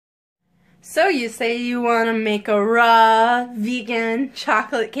So you say you want to make a raw vegan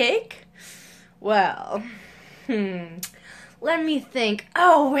chocolate cake? Well, let me think.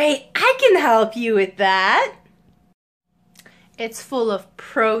 Oh wait, I can help you with that. It's full of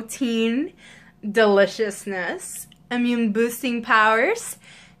protein, deliciousness, immune boosting powers,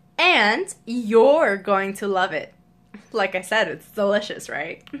 and you're going to love it. Like I said, it's delicious,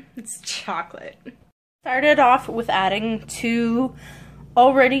 right? It's chocolate. Started off with adding 2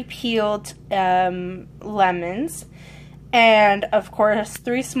 already peeled lemons, and of course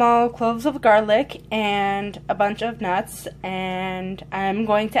 3 small cloves of garlic and a bunch of nuts, and I'm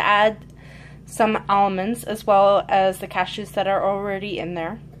going to add some almonds as well as the cashews that are already in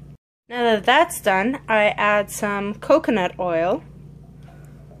there. Now that that's done, I add some coconut oil.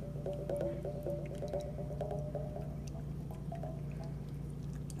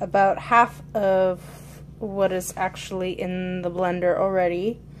 About half of what is actually in the blender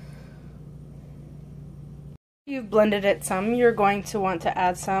already. If you've blended it some, you're going to want to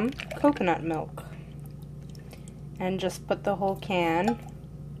add some coconut milk. And just put the whole can.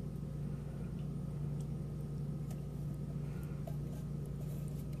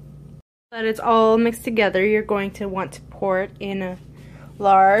 That it's all mixed together, you're going to want to pour it in a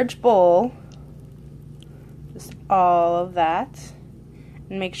large bowl. Just all of that.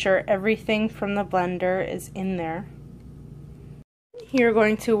 And make sure everything from the blender is in there. You're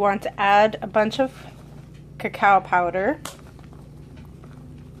going to want to add a bunch of cacao powder.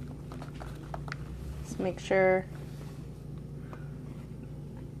 Just make sure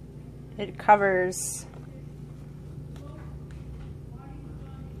it covers,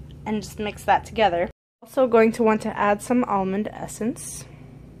 and just mix that together. Also going to want to add some almond essence.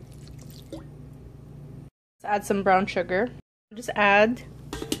 Let's add some brown sugar. Just add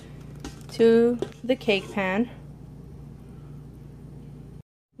to the cake pan.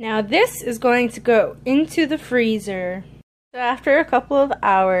 Now this is going to go into the freezer. So after a couple of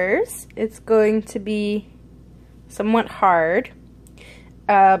hours, it's going to be somewhat hard,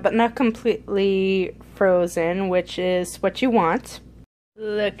 but not completely frozen, which is what you want.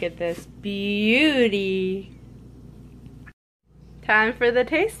 Look at this beauty. Time for the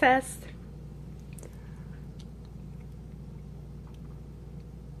taste test.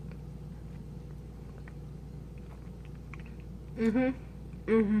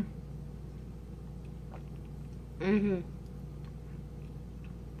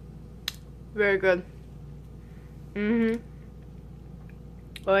 Very good.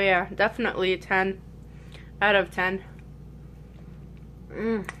 Oh yeah, definitely a 10 out of 10.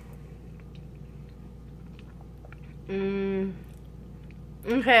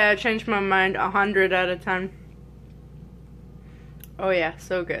 Okay, I changed my mind. 100 out of 10. Oh yeah,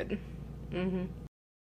 so good.